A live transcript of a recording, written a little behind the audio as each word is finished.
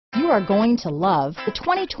are going to love the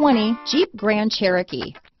 2020 Jeep Grand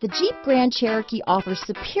Cherokee. The Jeep Grand Cherokee offers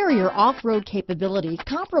superior off-road capabilities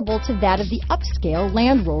comparable to that of the upscale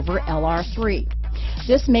Land Rover LR3.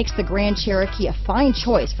 This makes the Grand Cherokee a fine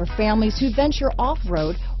choice for families who venture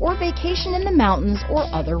off-road or vacation in the mountains or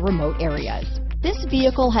other remote areas. This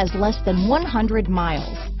vehicle has less than 100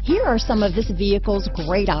 miles. Here are some of this vehicle's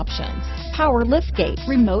great options: power liftgate,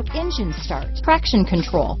 remote engine start, traction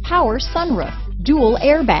control, power sunroof, dual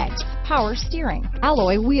airbags, power steering,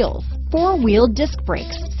 alloy wheels, four-wheel disc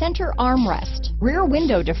brakes, center armrest, rear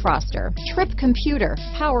window defroster, trip computer,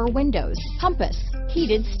 power windows, compass,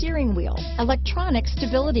 heated steering wheel, electronic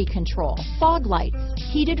stability control, fog lights,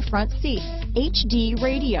 heated front seats, HD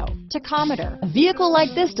radio, tachometer. A vehicle like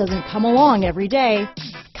this doesn't come along every day.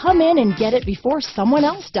 Come in and get it before someone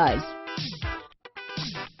else does.